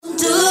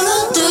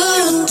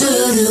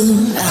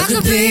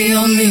could be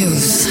your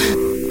muse.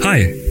 Hi,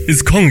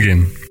 it's Kong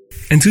again.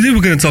 And today we're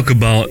going to talk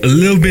about a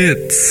little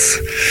bit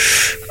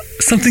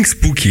something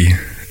spooky,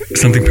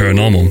 something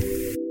paranormal.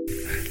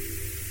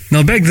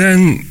 Now back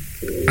then,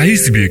 I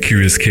used to be a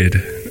curious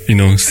kid.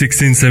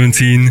 16,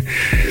 17,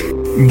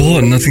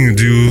 bored, nothing to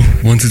do,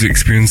 wanted to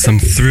experience some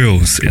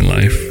thrills in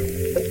life.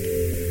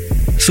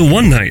 So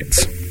one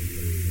night,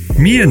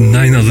 me and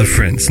 9 other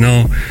friends,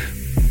 now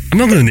I'm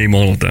not going to name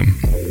all of them,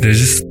 there's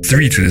just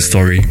 3 to this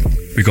story.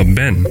 We got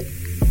Ben,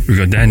 we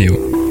got Daniel,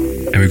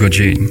 and we got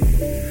Jane.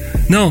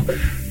 Now,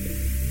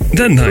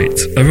 that night,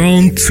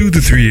 around 2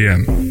 to 3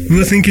 a.m, we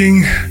were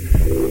thinking,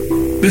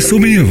 there's so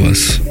many of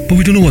us, but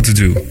we don't know what to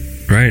do,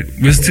 right?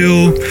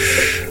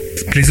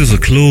 Places were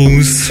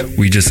closed,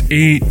 we just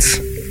ate,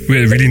 we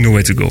had really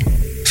nowhere to go.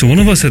 So one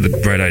of us had the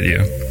bright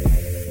idea.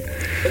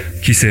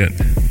 He said,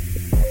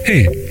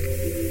 hey,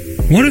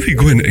 what if we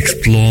go and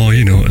explore,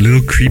 a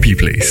little creepy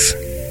place?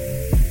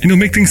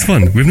 Make things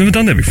fun. We've never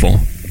done that before.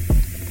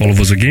 All of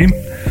us were game,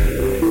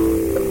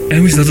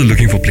 and we started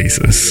looking for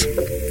places.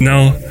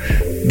 Now,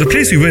 the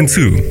place we went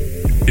to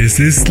is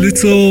this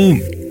little,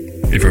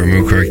 if I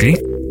remember correctly,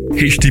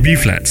 HDB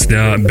flats. They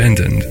are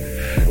abandoned.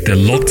 They're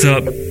locked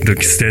up, the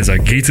stairs are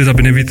gated up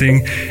and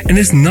everything, and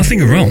there's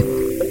nothing around.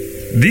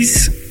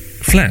 These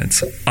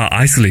flats are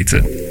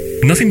isolated.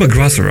 Nothing but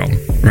grass around,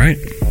 right?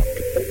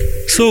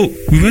 So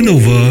we went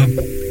over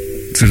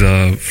to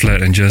the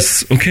flat and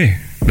just,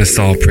 let's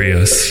start our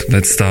prayers.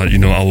 Let's start,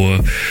 our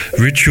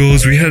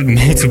rituals. We had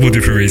multiple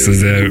different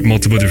races there,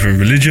 multiple different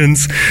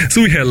religions.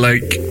 So we had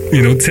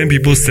 10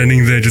 people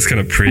standing there just kind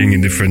of praying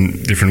in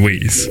different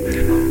ways.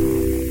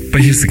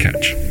 But here's the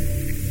catch.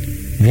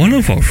 One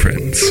of our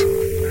friends,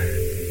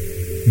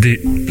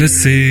 let's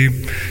say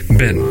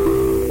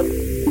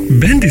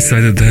Ben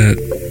decided that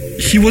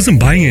he wasn't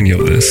buying any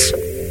of this.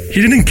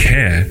 He didn't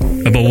care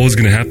about what was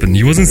going to happen.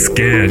 He wasn't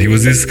scared. He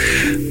was this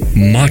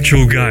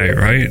macho guy,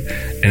 right?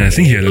 And I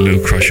think he had a little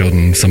crush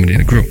on somebody in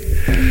the group.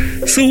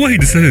 So what he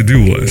decided to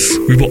do was,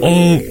 we were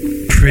all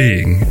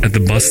praying at the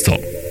bus stop,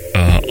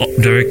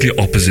 directly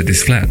opposite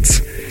these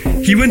flats.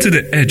 He went to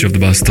the edge of the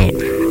bus stop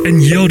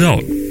and yelled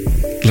out,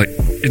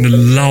 in a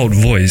loud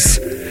voice,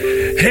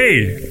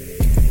 hey,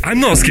 I'm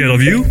not scared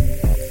of you.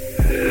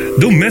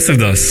 Don't mess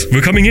with us.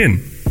 We're coming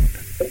in.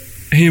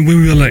 And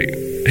when we were like,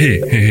 hey,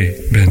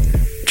 Ben,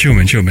 chill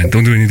man,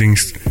 don't do anything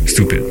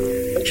stupid.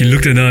 He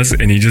looked at us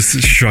and he just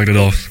shrugged it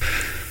off.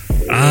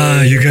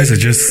 You guys are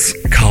just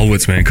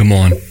cowards, man, come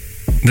on.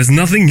 There's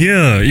nothing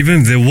here.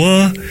 Even if there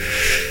were,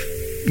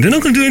 they're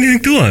not going to do anything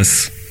to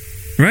us,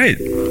 right?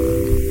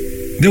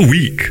 They're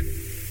weak.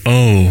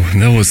 Oh,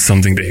 that was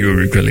something that he would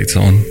regret later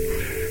on.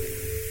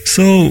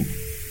 So,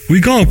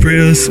 we got our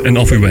prayers and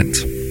off we went.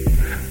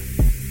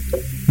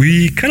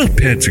 We kind of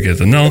paired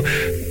together. Now,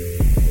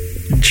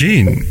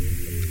 Jane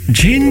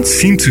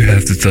seemed to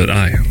have the third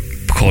eye,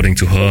 according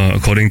to her,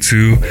 according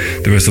to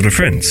the rest of the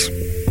friends.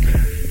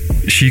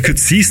 She could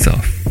see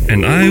stuff,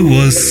 and I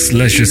was,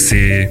 let's just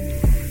say,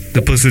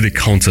 the person they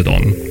counted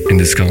on in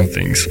this kind of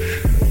things.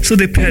 So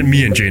they paired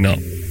me and Jane up.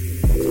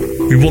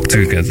 We walked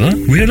together.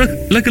 We had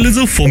like a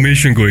little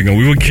formation going on.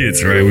 We were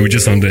kids, right? We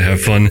just wanted to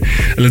have fun.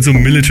 A little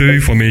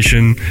military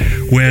formation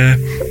where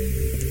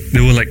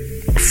there were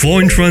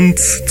 4 in front,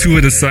 2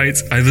 at the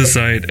sides, either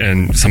side,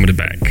 and some at the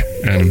back.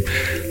 And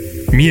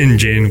me and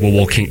Jane were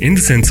walking in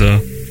the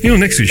center,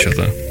 next to each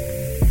other.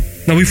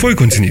 Now, before we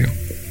continue,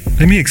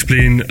 let me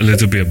explain a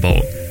little bit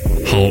about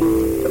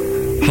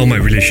how my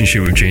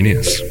relationship with Jane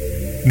is.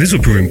 This will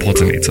prove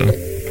important later.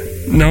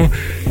 Now,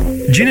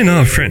 Jane and I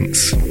are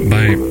friends.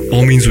 By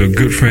all means, we're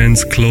good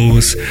friends,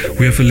 close.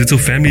 We have a little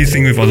family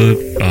thing with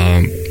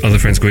other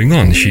friends going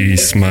on.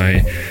 She's in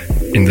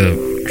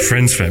the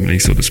friend's family,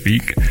 so to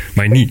speak,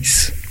 my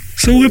niece.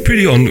 So we're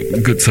pretty on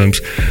good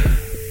terms.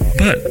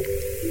 But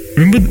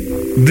remember,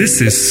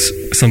 this is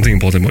something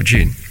important about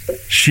Jane.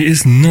 She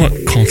is not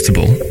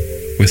comfortable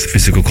with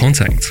physical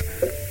contact.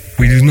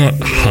 We do not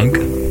hug.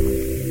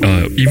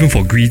 Even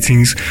for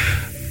greetings,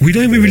 we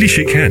don't even really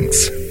shake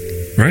hands,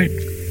 right?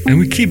 And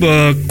we keep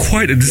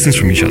quite a distance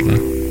from each other.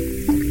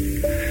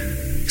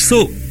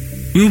 So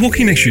we were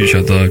walking next to each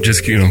other,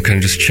 just kind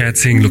of just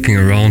chatting, looking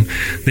around.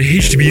 The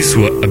HDBs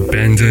were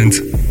abandoned.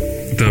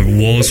 The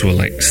walls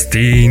were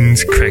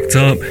stained, cracked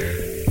up.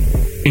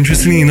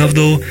 Interestingly enough,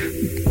 though,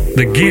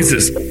 the gates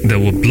that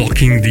were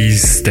blocking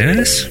these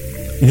stairs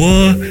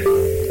were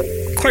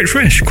quite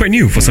fresh, quite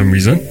new for some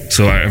reason.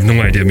 So I have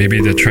no idea.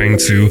 Maybe they're trying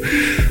to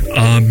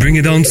bring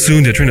it down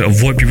soon. They're trying to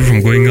avoid people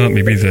from going up.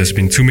 Maybe there's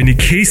been too many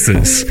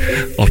cases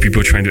of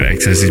people trying to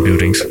access these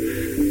buildings.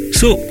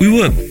 So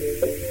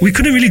we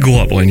couldn't really go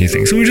up or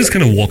anything. So we were just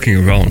kind of walking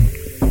around.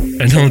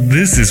 And now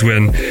this is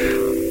when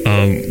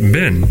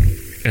Ben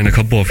and a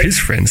couple of his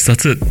friends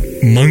started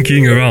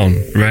monkeying around,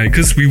 right?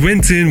 Because we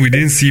went in, we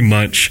didn't see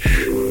much.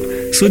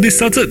 So they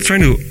started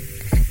trying to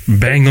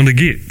bang on the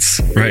gates,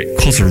 right?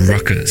 Cause a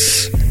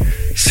ruckus.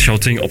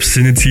 Shouting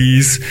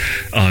obscenities,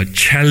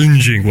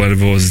 challenging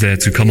whatever was there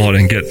to come out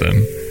and get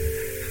them.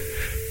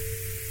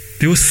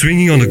 They were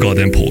swinging on the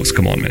goddamn poles,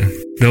 come on, man.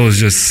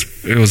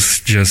 It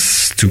was just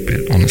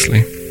stupid,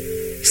 honestly.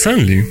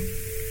 Suddenly,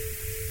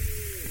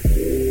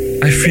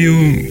 I feel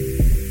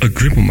a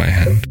grip on my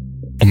hand,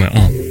 on my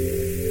arm.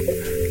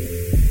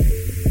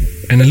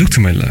 And I look to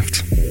my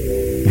left,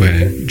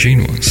 where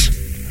Jane was.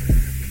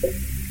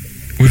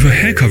 With her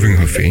hair covering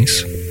her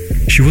face,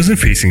 she wasn't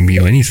facing me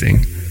or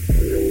anything,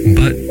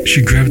 but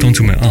she grabbed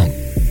onto my arm.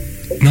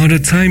 Now at the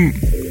time,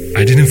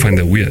 I didn't find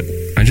that weird.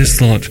 I just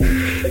thought,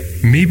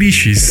 maybe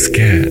she's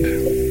scared.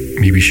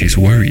 Maybe she's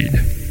worried.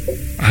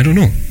 I don't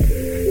know.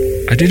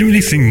 I didn't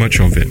really think much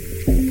of it.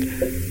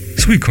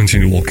 So we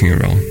continued walking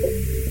around.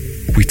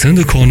 We turned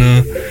the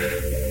corner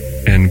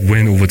and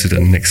went over to the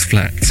next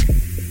flat.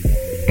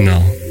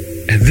 Now,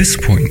 at this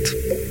point,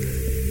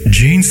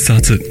 Jane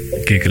started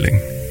giggling.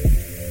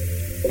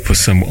 For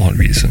some odd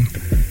reason.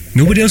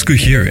 Nobody else could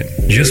hear it,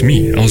 just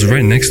me. I was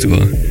right next to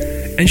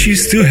her, and she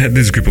still had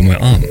this grip on my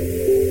arm.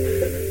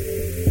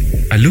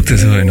 I looked at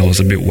her and I was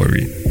a bit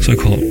worried, so I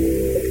called,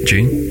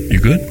 Jane, you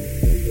good?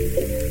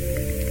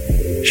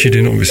 She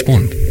did not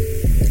respond.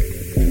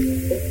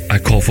 I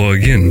called for her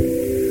again,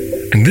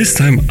 and this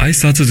time I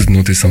started to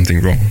notice something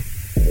wrong.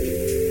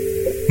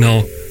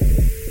 Now,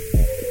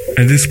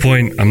 at this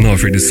point, I'm not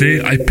afraid to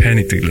say, I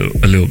panicked a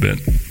little bit.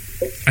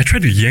 I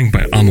tried to yank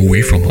my arm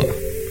away from her,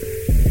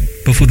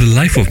 but for the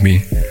life of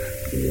me,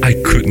 I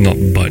could not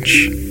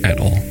budge at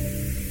all.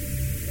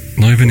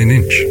 Not even an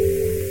inch.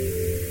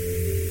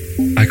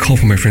 I called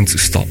for my friend to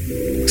stop.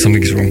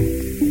 Something is wrong.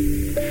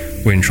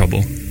 We're in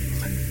trouble.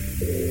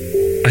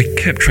 I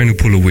kept trying to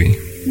pull away.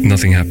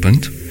 Nothing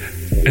happened.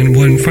 And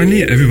when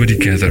finally everybody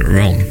gathered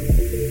around,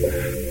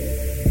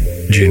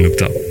 Jane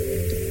looked up.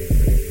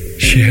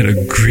 She had a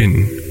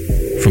grin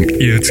from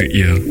ear to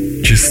ear,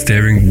 just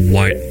staring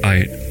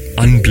wide-eyed,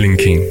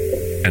 unblinking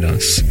at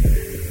us.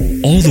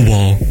 All the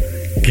while,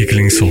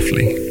 giggling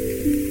softly.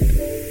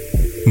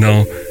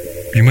 Now,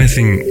 you might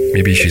think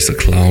maybe she's a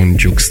clown,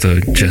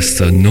 jokester,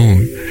 jester. No,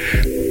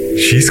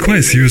 she's quite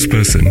a serious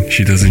person.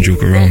 She doesn't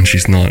joke around.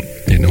 She's not,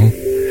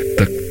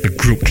 the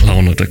group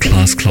clown or the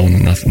class clown or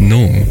nothing.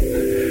 No.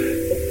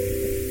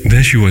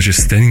 There she was,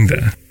 just standing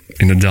there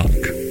in the dark,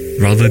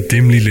 rather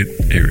dimly lit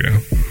area,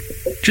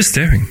 just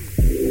staring.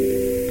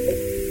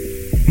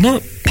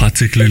 Not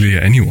particularly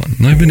at anyone,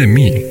 not even at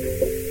me,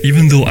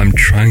 even though I'm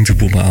trying to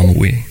pull my arm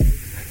away.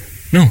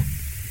 No.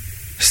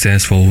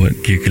 Stares forward,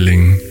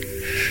 giggling.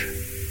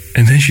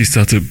 And then she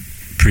started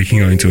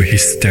breaking out into a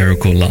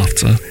hysterical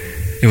laughter.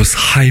 It was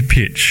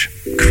high-pitched,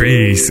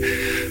 crazed.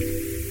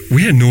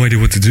 We had no idea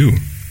what to do.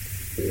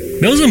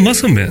 There was a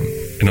muscle man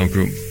in our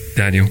group,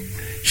 Daniel.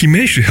 He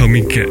managed to help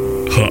me get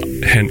her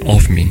hand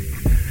off me.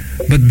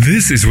 But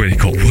this is where it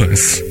got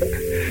worse.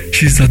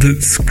 She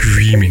started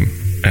screaming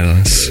at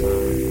us.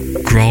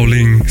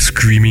 Growling,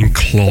 screaming,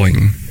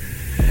 clawing.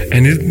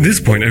 And at this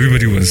point,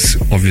 everybody was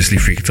obviously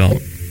freaked out.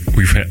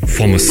 We've had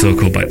formed a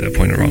circle by that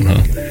point around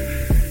her.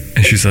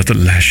 And she started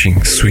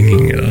lashing,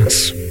 swinging at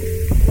us.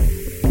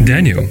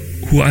 Daniel,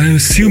 who I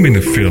assume in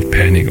a fit of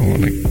panic or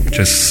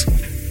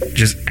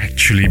just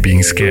actually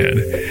being scared,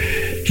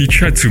 he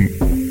tried to,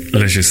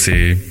 let's just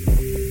say,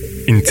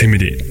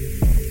 intimidate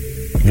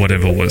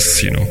whatever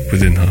was,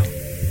 within her.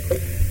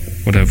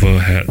 Whatever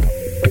had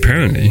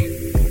apparently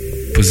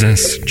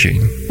possessed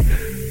Jane.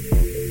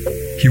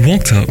 He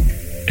walked up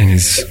and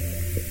his,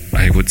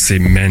 I would say,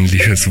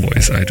 manliest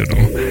voice, I don't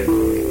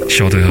know,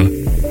 shouted at her,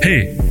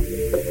 "Hey,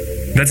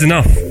 that's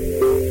enough.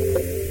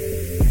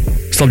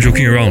 Stop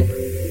joking around."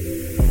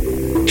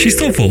 She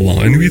stopped for a while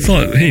and we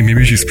thought, hey,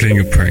 maybe she's playing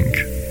a prank.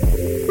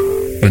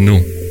 But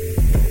no.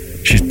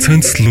 She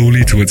turned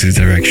slowly towards his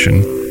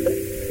direction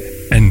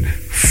and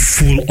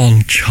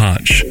full-on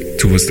charged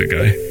towards the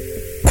guy.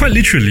 Quite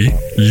literally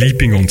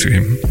leaping onto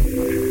him.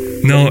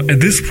 Now, at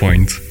this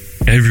point,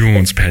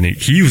 everyone was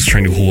panicked. He was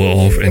trying to hold her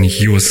off and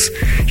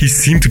he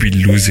seemed to be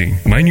losing.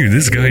 Mind you,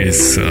 this guy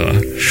is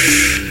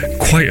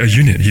quite a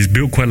unit. He's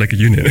built quite like a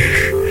unit.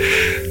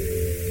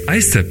 I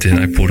stepped in,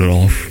 I pulled it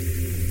off,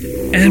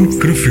 and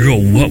couldn't figure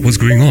out what was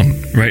going on,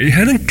 right? It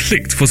hadn't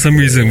clicked for some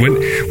reason.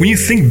 When you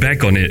think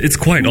back on it, it's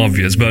quite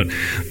obvious, but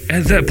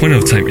at that point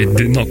of time, it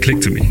did not click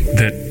to me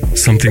that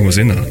something was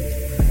in her.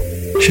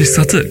 She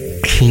started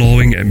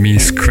clawing at me,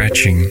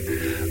 scratching.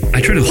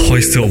 I tried to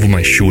hoist her over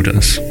my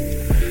shoulders,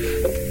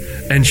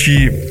 and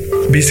she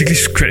basically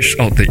scratched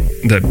out the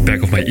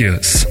back of my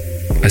ears.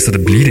 I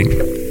started bleeding.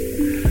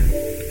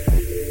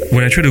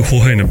 When I tried to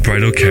hold her in a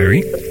bridal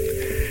carry,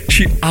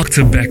 she arced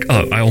her back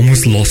up. I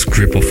almost lost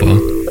grip of her.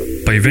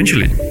 But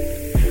eventually,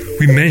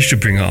 we managed to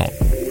bring her out.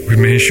 We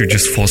managed to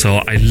just force her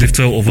out. I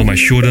lifted her over my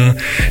shoulder.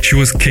 She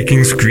was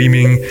kicking,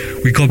 screaming.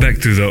 We got back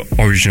to the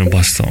original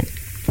bus stop.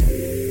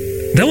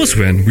 That was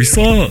when we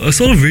saw a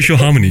sort of racial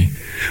harmony.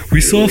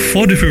 We saw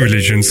 4 different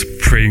religions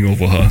praying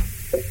over her,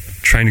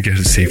 trying to get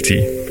her to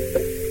safety.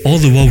 All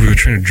the while we were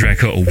trying to drag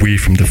her away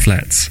from the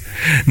flats.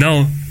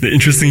 Now, the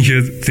interesting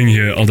thing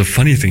here, or the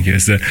funny thing here,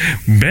 is that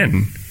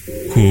Ben,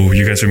 who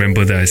you guys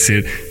remember that I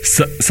said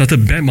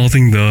started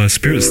bad-mouthing the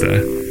spirits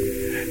there,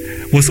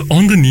 was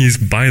on the knees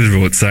by the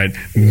roadside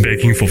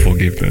begging for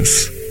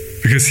forgiveness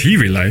because he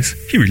realized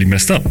he really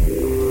messed up.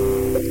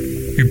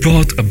 We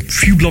brought a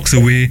few blocks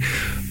away,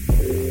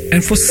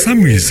 and for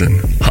some reason,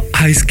 her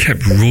eyes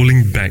kept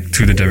rolling back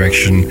to the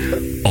direction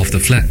of the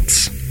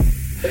flats.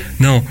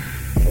 Now,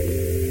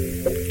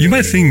 you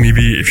might think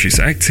maybe if she's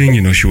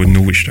acting, she would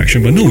know which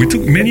direction, but no, we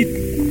took many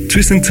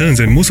twists and turns,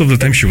 and most of the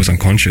time she was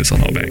unconscious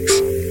on our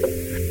backs.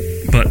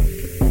 But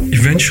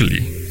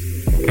eventually,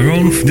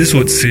 around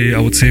I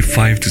would say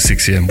 5 to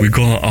 6 a.m, we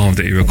got her out of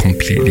the area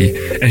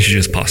completely, and she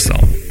just passed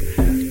out.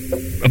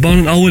 About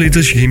an hour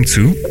later, she came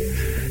to,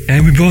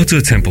 and we brought her to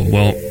a temple.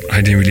 Well,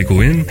 I didn't really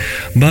go in,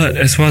 but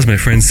as far as my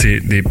friends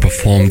said, they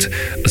performed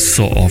a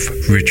sort of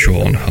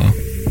ritual on her.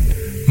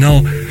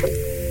 Now,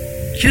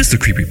 here's the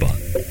creepy part.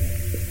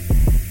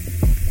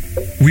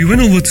 We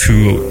went over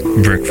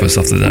to breakfast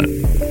after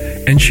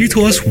that, and she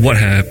told us what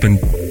had happened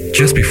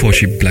just before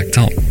she blacked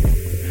out.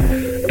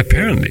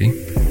 Apparently,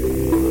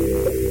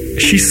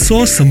 she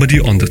saw somebody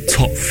on the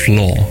top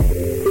floor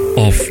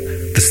of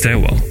the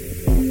stairwell.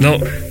 Now,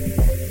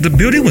 the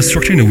building was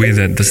structured in a way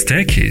that the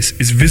staircase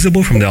is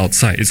visible from the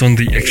outside. It's on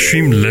the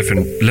extreme left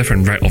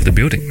and right of the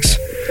buildings.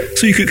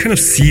 So you could kind of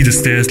see the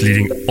stairs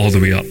leading all the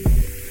way up.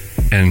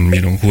 And,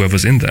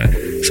 whoever's in there.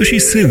 So she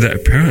said that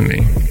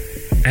apparently,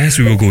 as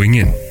we were going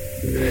in,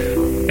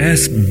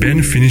 as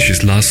Ben finished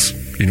his last,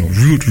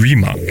 rude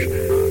remark,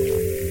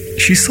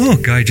 she saw a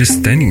guy just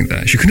standing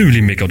there. She couldn't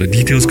really make out the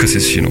details because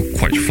it's,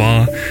 quite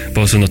far, but it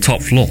was on the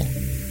top floor.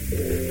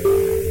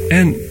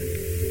 And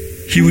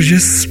he was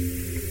just,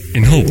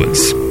 in her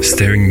words,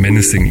 staring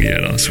menacingly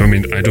at us. I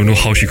mean, I don't know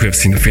how she could have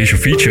seen the facial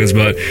features,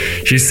 but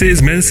she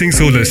says menacing,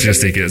 so let's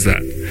just take it as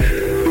that.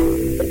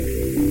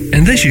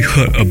 And then she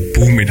heard a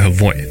boom in her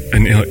voice,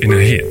 in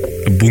her head,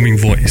 a booming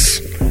voice.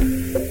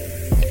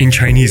 In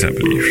Chinese, I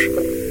believe.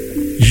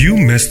 You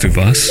messed with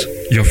us,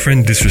 your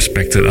friend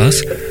disrespected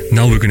us,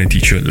 now we're going to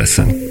teach you a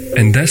lesson.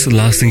 And that's the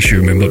last thing she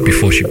remembered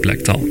before she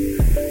blacked out.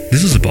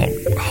 This was about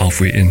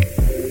halfway in.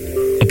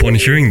 Upon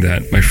hearing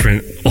that,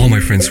 all my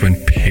friends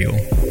went pale.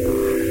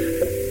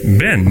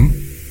 Ben,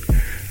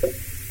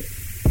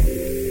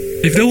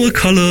 if there were a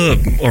colour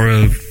or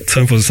a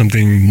term for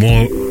something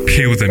more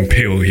pale than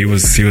pale, he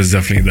was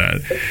definitely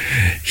that.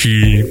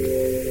 He,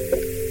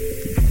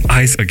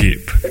 eyes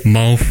agape,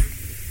 mouth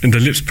and the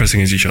lips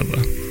pressing against each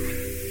other.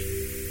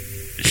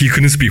 He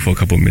couldn't speak for a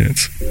couple of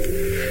minutes.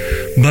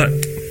 But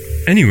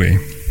anyway,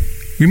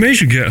 we managed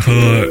to get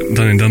her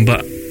done and done.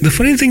 But the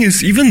funny thing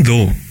is, even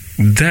though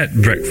that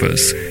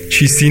breakfast,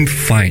 she seemed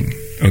fine,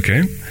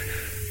 okay?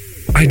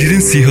 I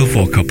didn't see her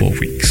for a couple of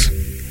weeks.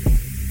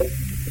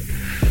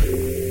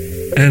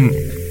 And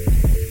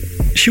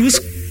she was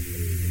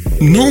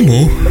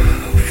normal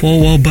for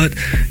a while, but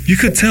you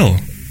could tell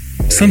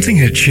something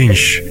had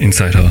changed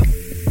inside her.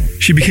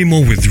 She became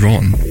more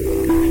withdrawn.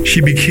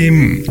 She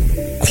became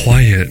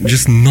quiet,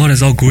 just not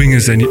as outgoing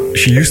as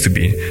she used to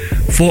be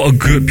for a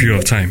good period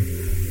of time.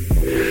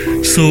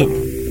 So,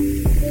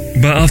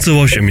 but after a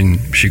while,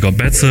 she got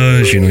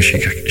better. She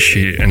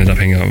ended up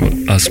hanging out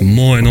with us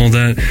more and all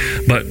that.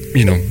 But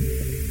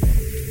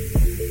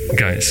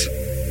guys,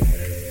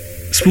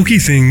 spooky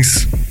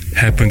things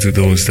happen to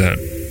those that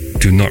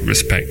do not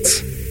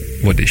respect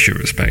what they should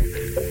respect.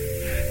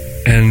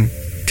 And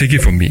take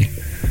it from me,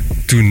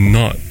 do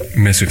not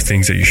mess with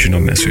things that you should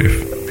not mess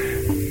with.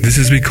 This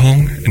is Big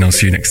Kong, and I'll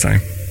see you next time.